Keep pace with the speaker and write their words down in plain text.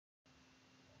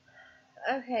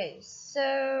Okay,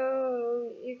 so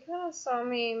you kind of saw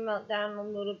me melt down a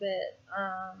little bit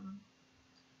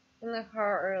in the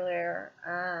car earlier.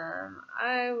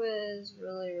 I was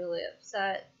really, really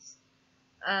upset.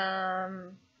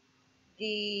 Um,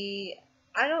 the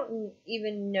I don't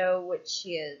even know what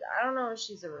she is. I don't know if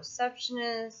she's a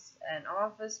receptionist, an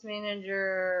office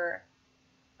manager.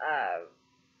 Uh,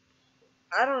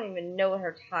 I don't even know what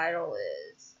her title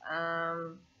is.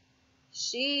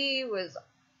 She was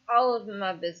all of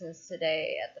my business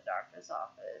today at the doctor's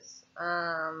office.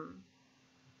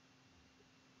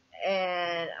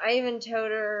 And I even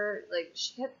told her, like,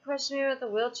 she kept questioning me about the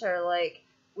wheelchair. Like,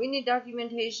 we need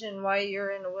documentation why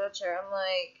you're in a wheelchair. I'm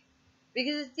like,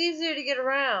 because it's easier to get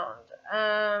around.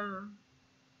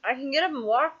 I can get up and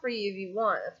walk for you if you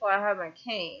want. That's why I have my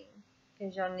cane.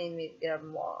 Because y'all need me to get up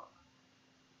and walk.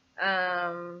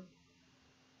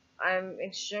 I'm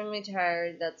extremely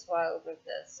tired. That's why I look like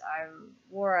this. I'm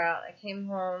wore out. I came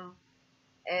home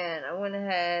and I went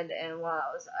ahead and while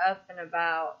I was up and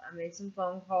about, I made some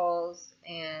phone calls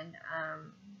and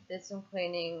did some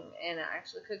cleaning and I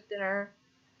actually cooked dinner,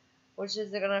 which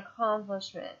is an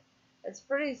accomplishment. It's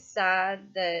pretty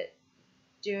sad that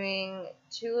doing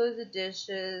 2 loads of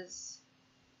dishes,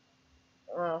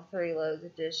 well, 3 loads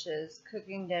of dishes,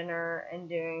 cooking dinner, and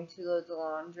doing 2 loads of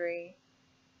laundry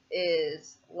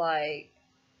is like,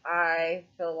 I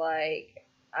feel like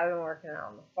I've been working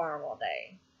on the farm all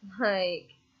day.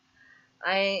 Like,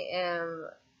 I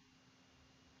am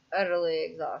utterly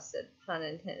exhausted, pun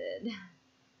intended.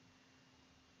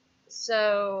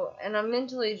 So, and I'm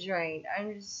mentally drained.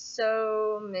 I'm just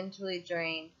so mentally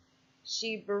drained.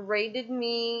 She berated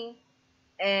me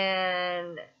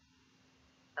and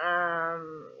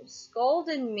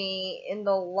scolded me in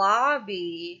the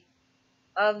lobby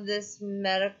of this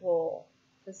medical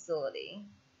facility,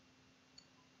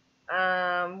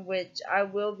 which I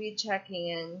will be checking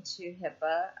into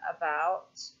HIPAA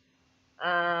about.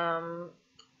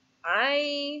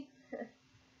 I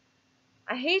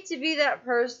hate to be that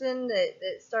person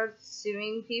that starts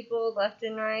suing people left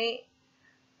and right.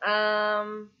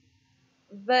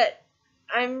 But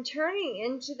I'm turning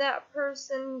into that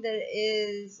person that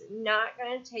is not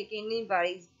going to take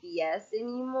anybody's BS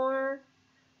anymore.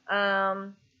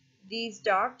 These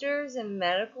doctors and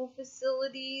medical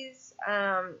facilities,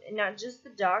 not just the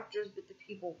doctors, but the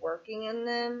people working in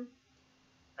them,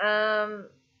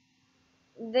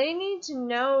 they need to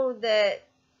know that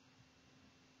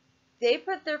they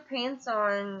put their pants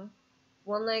on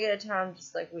one leg at a time,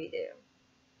 just like we do.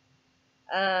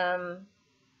 I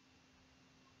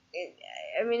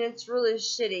mean, it's really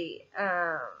shitty.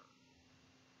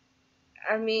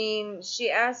 I mean,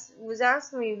 she was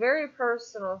asking me very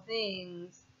personal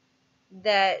things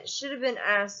that should have been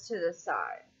asked to the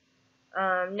side.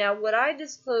 Now, what I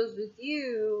disclose with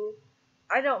you,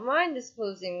 I don't mind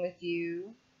disclosing with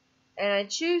you, and I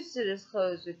choose to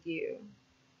disclose with you.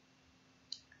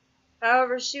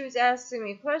 However, she was asking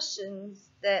me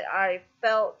questions that I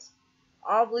felt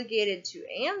obligated to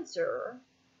answer,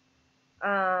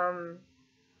 and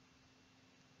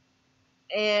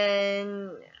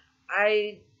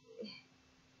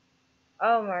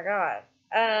oh my god,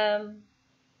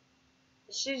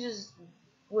 she just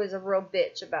was a real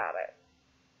bitch about it.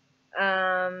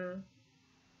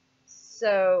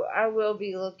 So I will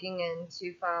be looking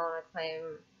into filing a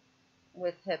claim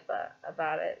with HIPAA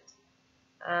about it.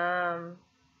 I'm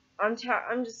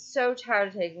just so tired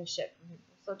of taking shit from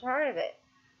people. So tired of it.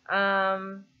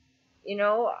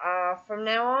 From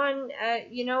now on,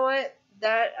 you know what?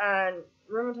 That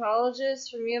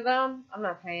rheumatologist from U of M, I'm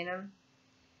not paying him.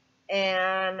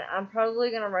 And I'm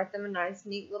probably going to write them a nice,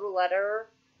 neat little letter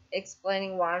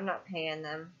explaining why I'm not paying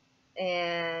them.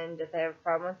 And if they have a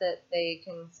problem with it, they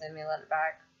can send me a letter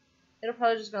back. It'll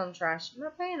probably just go in the trash. I'm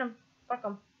not paying them. Fuck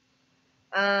them.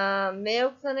 Mayo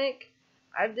Clinic,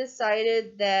 I've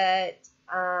decided that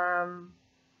I'm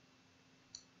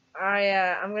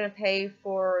going to pay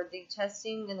for the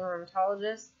testing and the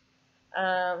rheumatologist.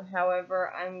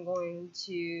 However, I'm going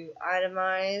to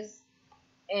itemize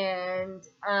and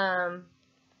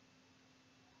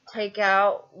take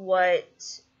out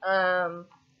what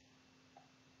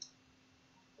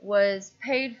was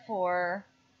paid for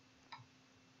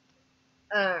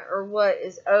or what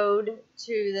is owed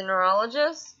to the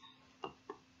neurologist.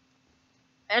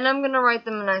 And I'm going to write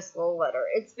them a nice little letter.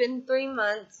 It's been 3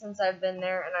 months since I've been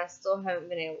there, and I still haven't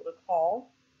been able to call.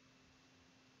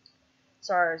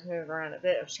 Sorry, I was moving around a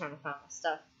bit. I was trying to find my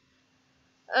stuff.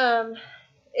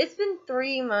 It's been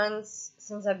 3 months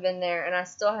since I've been there, and I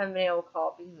still haven't been able to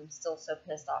call because I'm still so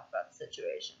pissed off about the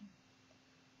situation.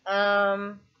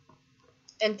 And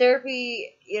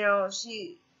therapy,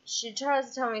 she she tries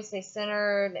to tell me to stay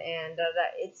centered, and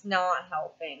that it's not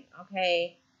helping,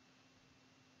 okay?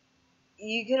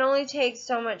 You can only take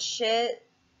so much shit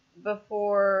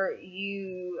before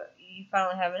you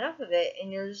finally have enough of it,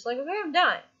 and you're just like, okay, I'm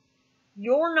done.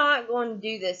 You're not going to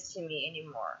do this to me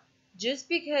anymore. Just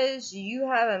because you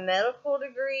have a medical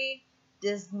degree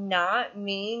does not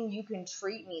mean you can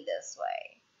treat me this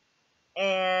way.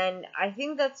 And I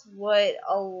think that's what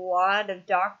a lot of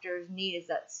doctors need, is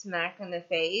that smack in the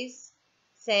face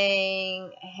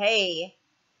saying, hey,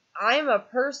 I'm a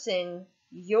person,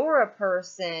 you're a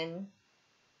person,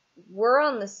 we're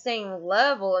on the same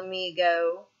level,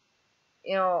 amigo.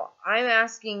 You know, I'm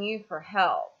asking you for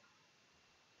help.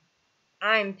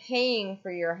 I'm paying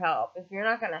for your help. If you're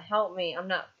not going to help me, I'm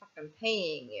not fucking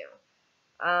paying you.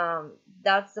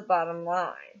 That's the bottom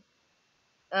line.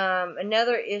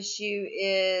 Another issue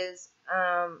is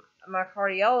my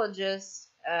cardiologist,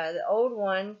 the old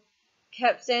one,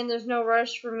 kept saying there's no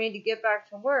rush for me to get back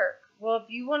to work. Well, if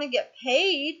you want to get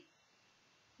paid,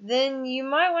 then you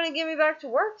might want to get me back to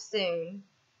work soon.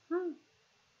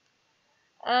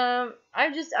 I've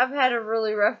had a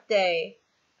really rough day.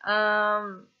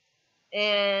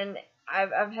 And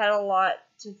I've had a lot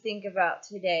to think about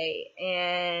today,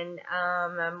 and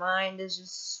my mind is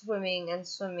just swimming and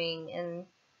swimming, and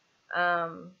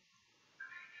hang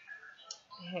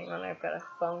on, I've got a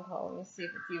phone call. Let me see if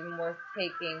it's even worth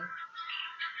taking.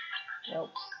 Nope.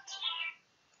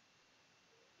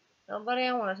 Nobody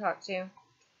I want to talk to.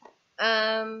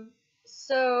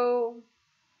 So,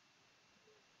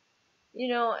 you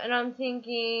know, and I'm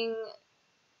thinking,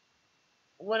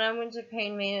 when I went to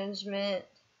pain management,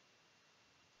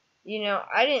 you know,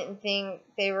 I didn't think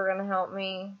they were going to help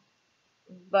me,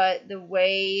 but the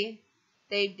way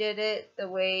they did it, the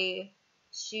way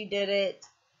she did it,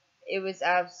 it was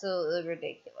absolutely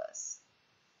ridiculous.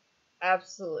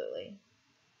 Absolutely.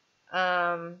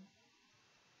 I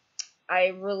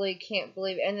really can't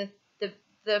believe it. And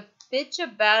the bitch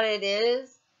about it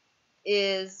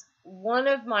is one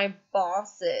of my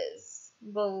bosses,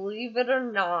 believe it or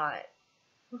not,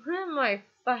 one of my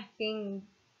fucking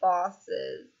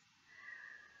bosses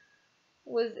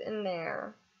was in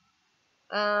there.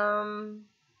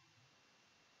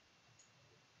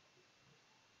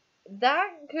 That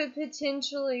could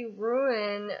potentially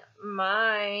ruin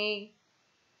my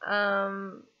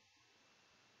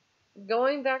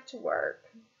going back to work,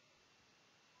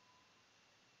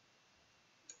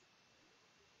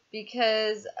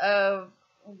 because of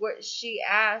what she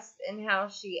asked and how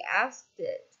she asked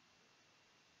it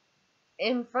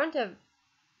in front of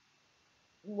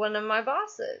one of my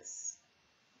bosses.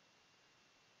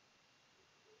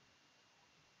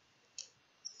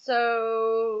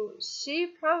 So she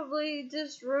probably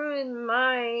just ruined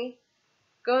my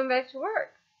going back to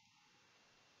work.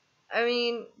 I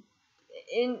mean,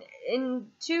 in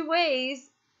two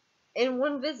ways, in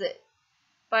one visit.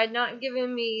 By not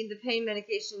giving me the pain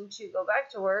medication to go back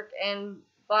to work, and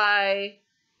by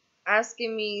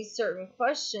asking me certain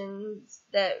questions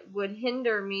that would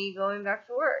hinder me going back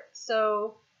to work.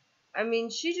 So, I mean,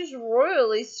 she just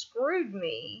royally screwed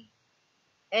me.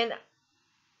 And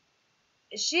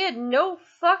she had no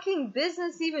fucking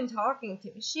business even talking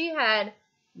to me. She had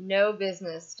no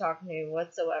business talking to me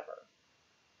whatsoever.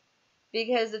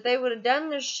 Because if they would have done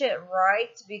their shit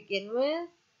right to begin with,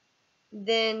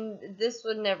 then this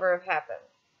would never have happened.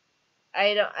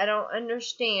 I don't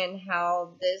understand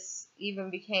how this even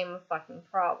became a fucking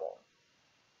problem.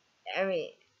 I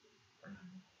mean,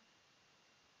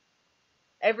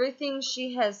 everything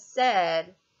she has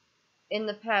said in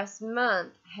the past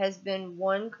month has been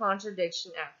one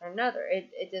contradiction after another.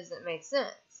 It doesn't make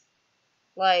sense.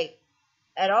 Like,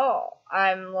 at all.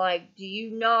 I'm like, do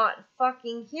you not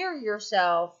fucking hear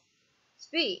yourself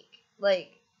speak?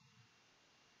 Like,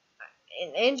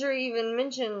 and Andrew even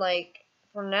mentioned, like,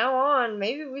 from now on,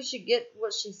 maybe we should get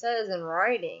what she says in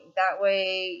writing. That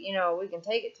way, you know, we can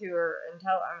take it to her and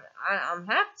tell. I'm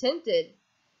half tempted,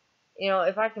 you know,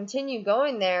 if I continue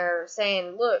going there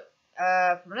saying, look,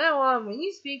 from now on, when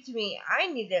you speak to me, I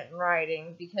need it in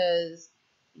writing, because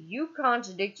you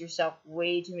contradict yourself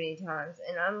way too many times.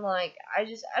 And I'm like, I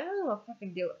don't even want to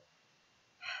fucking do it.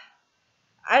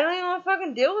 I don't even want to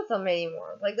fucking deal with them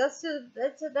anymore. Like, that's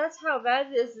how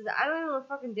bad it is. I don't even want to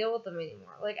fucking deal with them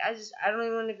anymore. Like, I don't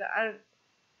even want to go. I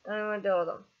don't even want to deal with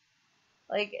them.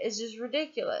 Like, it's just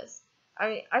ridiculous. I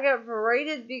mean, I got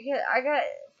berated because I got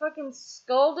fucking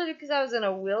scolded because I was in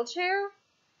a wheelchair.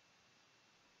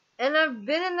 And I've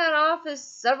been in that office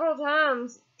several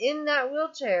times in that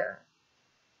wheelchair.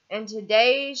 And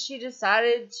today she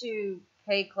decided to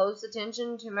pay close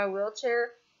attention to my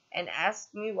wheelchair and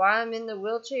ask me why I'm in the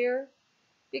wheelchair.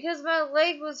 because my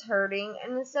leg was hurting,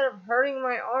 and instead of hurting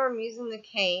my arm using the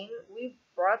cane, we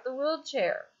brought the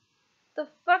wheelchair. The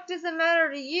fuck does it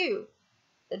matter to you?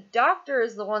 The doctor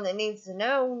is the one that needs to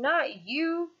know, not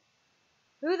you.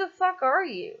 Who the fuck are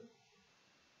you?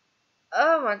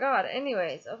 Oh my god.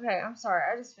 Anyways, okay, I'm sorry.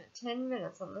 I just spent 10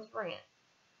 minutes on this rant.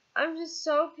 I'm just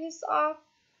so pissed off.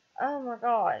 Oh my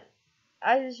god.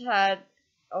 I just had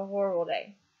a horrible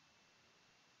day.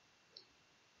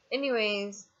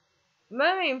 Anyways,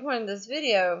 my main point of this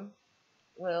video,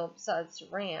 well, besides to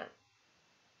rant,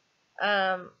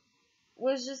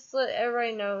 was just to let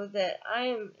everybody know that I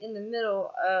am in the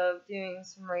middle of doing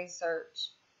some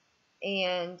research,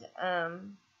 and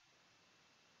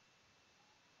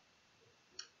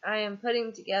I am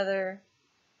putting together,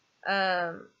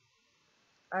 I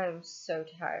am so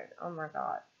tired, oh my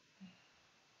god.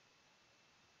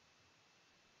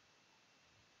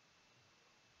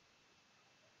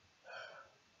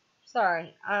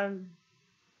 Sorry,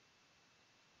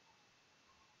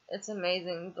 it's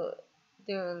amazing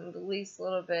doing the least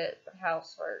little bit of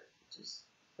housework just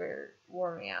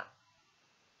wore me out.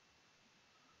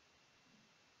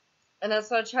 And that's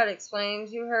what I try to explain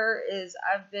to her is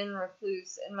I've been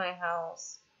recluse in my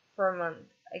house for a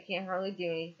month. I can't hardly do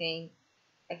anything.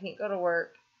 I can't go to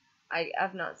work.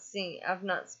 I've not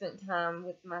spent time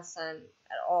with my son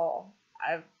at all.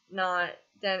 I've not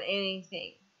done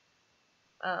anything.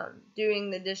 Doing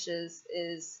the dishes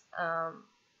is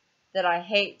that I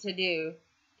hate to do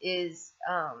is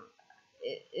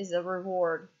a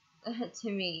reward to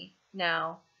me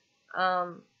now.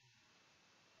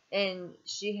 And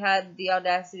she had the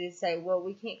audacity to say, well,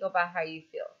 we can't go by how you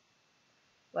feel.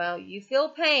 Well, you feel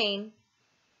pain.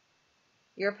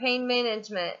 Your pain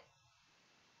management.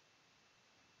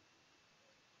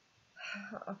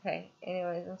 Okay,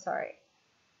 anyways, I'm sorry.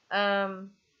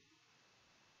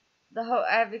 The whole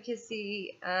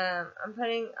advocacy, I'm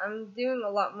doing a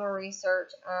lot more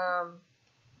research,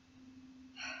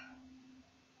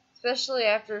 especially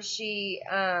after she,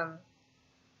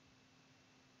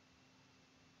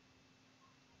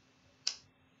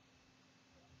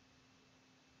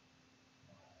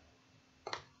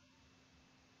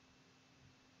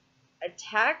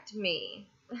 attacked me.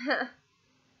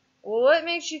 Well, what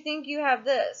makes you think you have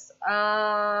this?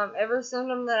 Every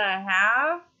symptom that I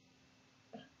have?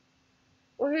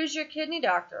 Well, who's your kidney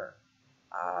doctor?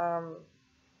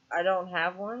 I don't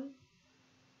have one.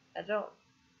 I don't.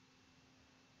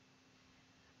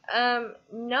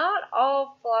 Not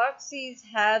all Floxies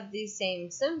have the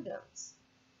same symptoms.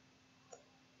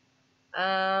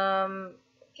 In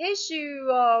case you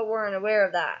weren't aware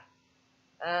of that.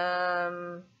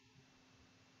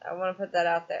 I want to put that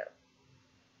out there.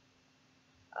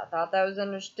 I thought that was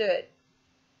understood.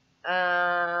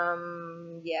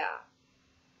 Yeah.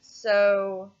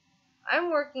 So, I'm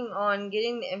working on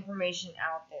getting the information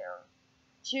out there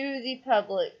to the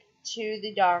public, to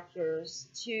the doctors,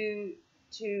 to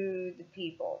the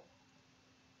people.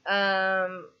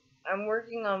 I'm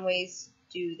working on ways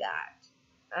to do that.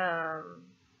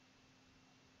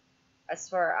 I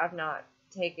swear I've not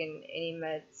taken any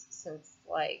meds since,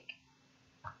 like,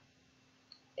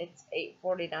 it's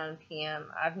 8:49 p.m.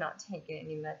 I've not taken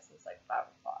any meds since, like, 5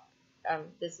 o'clock.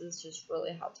 This is just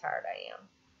really how tired I am.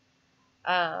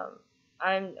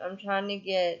 I'm trying to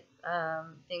get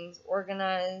things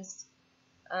organized.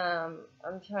 I'm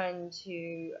trying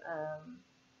to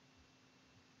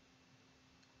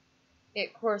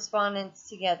get correspondence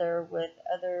together with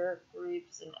other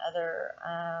groups and other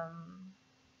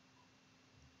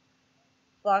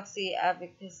Floxy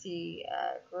advocacy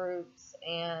groups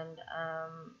and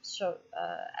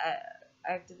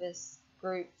activist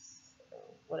groups,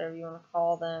 whatever you want to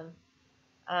call them.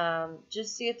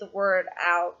 Just to get the word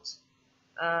out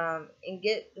and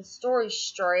get the story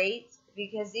straight,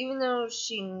 because even though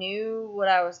she knew what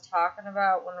I was talking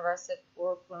about whenever I said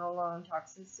fluoroquinolone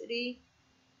toxicity,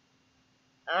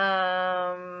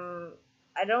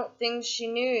 I don't think she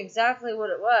knew exactly what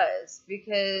it was,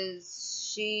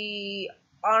 because she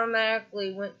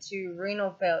automatically went to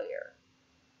renal failure.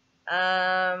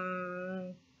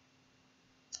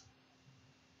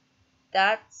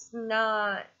 That's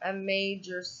not a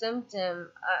major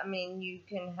symptom. I mean, you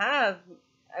can have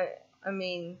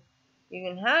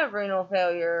renal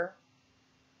failure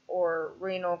or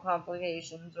renal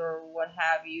complications or what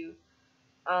have you,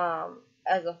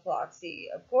 as a Floxy,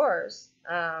 of course.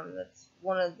 That's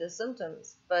one of the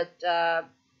symptoms. But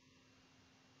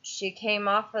she came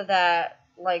off of that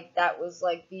like that was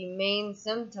like the main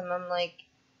symptom. I'm like,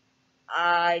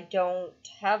 I don't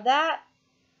have that.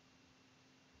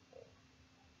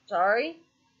 Sorry.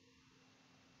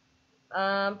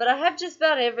 But I have just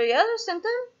about every other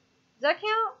symptom. Does that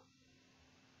count?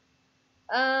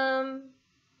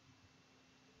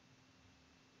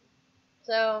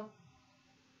 So,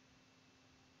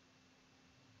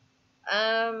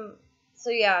 um, so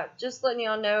yeah, just letting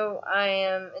y'all know I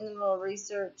am in the middle of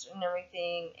research and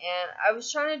everything, and I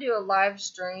was trying to do a live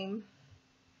stream.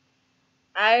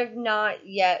 I've not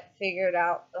yet figured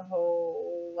out the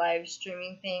whole live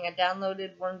streaming thing. I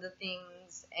downloaded one of the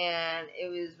things, and it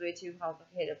was way too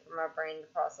complicated for my brain to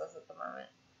process at the moment.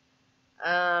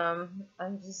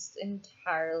 I'm just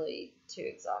entirely too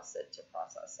exhausted to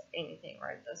process anything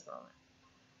right at this moment.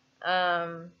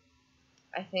 I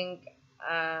think,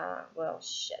 well,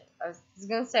 shit. I was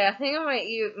gonna say, I think I might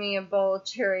eat me a bowl of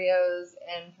Cheerios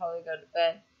and probably go to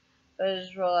bed, but I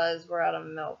just realized we're out of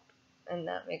milk, and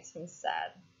that makes me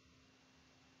sad.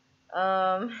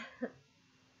 Um,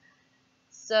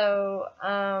 so,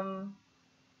 I'm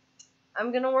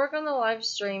gonna work on the live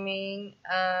streaming.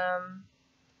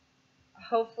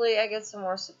 Hopefully I get some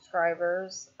more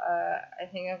subscribers. I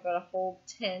think I've got a whole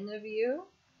 10 of you.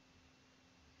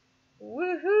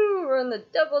 Woohoo! We're in the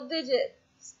double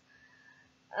digits.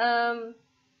 I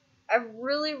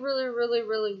really, really, really,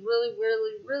 really, really,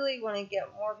 really, really want to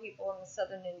get more people in the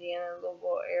southern Indiana and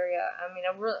Louisville area. I mean,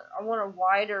 I want a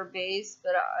wider base,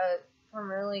 but I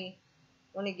primarily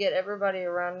want to get everybody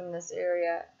around in this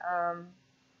area.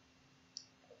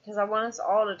 Because I want us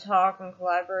all to talk and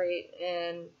collaborate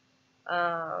and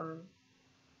um,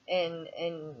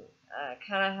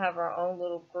 kind of have our own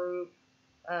little group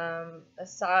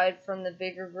aside from the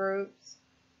bigger groups.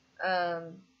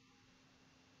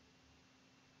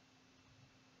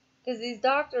 Because these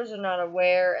doctors are not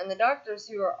aware, and the doctors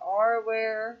who are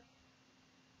aware,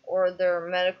 or their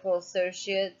medical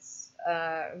associates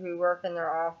who work in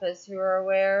their office who are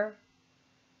aware,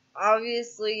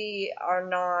 obviously are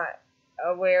not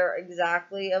aware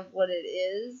exactly of what it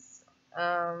is.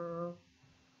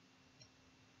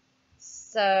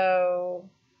 So,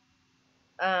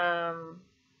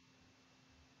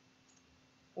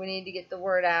 we need to get the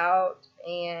word out,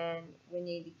 and we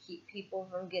need to keep people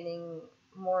from getting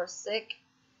more sick.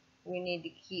 We need to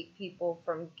keep people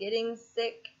from getting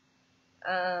sick.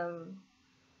 And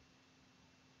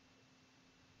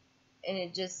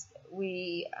it just,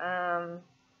 we're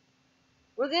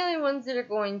the only ones that are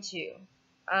going to.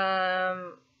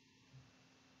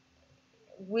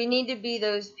 We need to be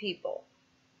those people,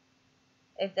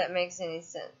 if that makes any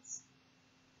sense.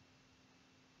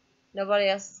 Nobody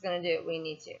else is going to do it. We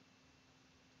need to.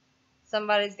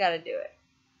 Somebody's got to do it.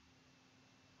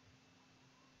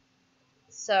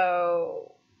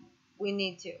 So, we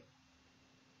need to.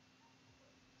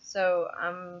 So,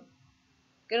 I'm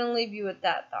going to leave you with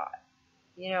that thought.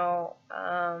 You know,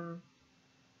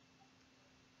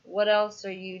 what else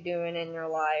are you doing in your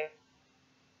life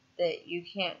that you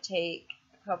can't take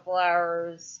a couple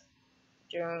hours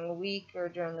during the week or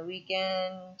during the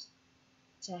weekend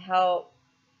to help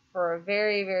for a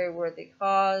very, very worthy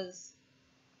cause,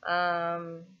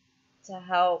 to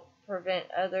help prevent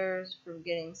others from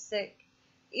getting sick?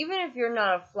 Even if you're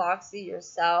not a Floxed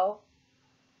yourself,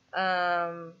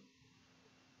 if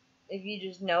you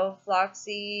just know Floxed,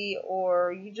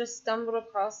 or you just stumbled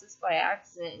across this by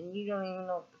accident and you don't even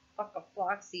know what the fuck a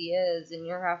Floxed is, and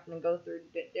you're having to go through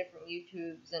different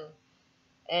YouTubes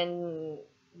and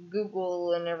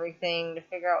Google and everything to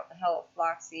figure out what the hell a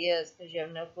Floxed is, because you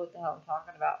have no clue what the hell I'm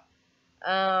talking about.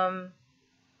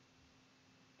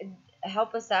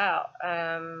 Help us out.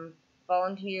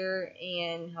 Volunteer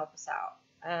and help us out.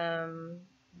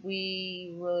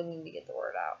 We really need to get the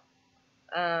word out.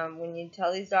 We need to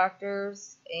tell these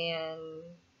doctors, and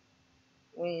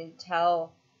we need to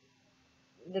tell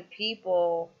the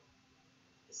people,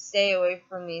 stay away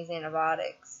from these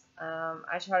antibiotics.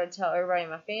 I try to tell everybody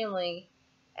in my family,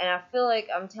 and I feel like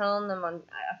I'm telling them I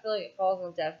feel like it falls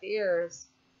on deaf ears,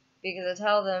 because I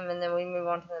tell them and then we move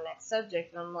on to the next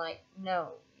subject, and I'm like,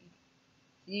 no,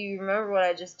 you remember what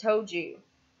I just told you.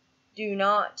 Do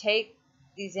not take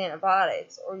these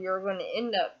antibiotics, or you're going to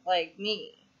end up like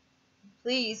me.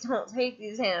 Please don't take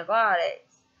these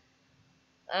antibiotics.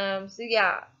 So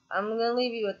yeah, I'm going to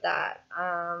leave you with that.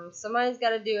 Somebody's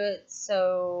got to do it,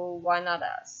 so why not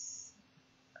us?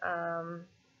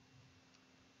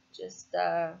 Just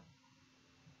let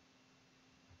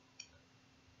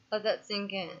that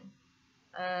sink in.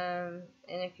 And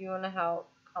if you want to help,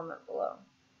 comment below.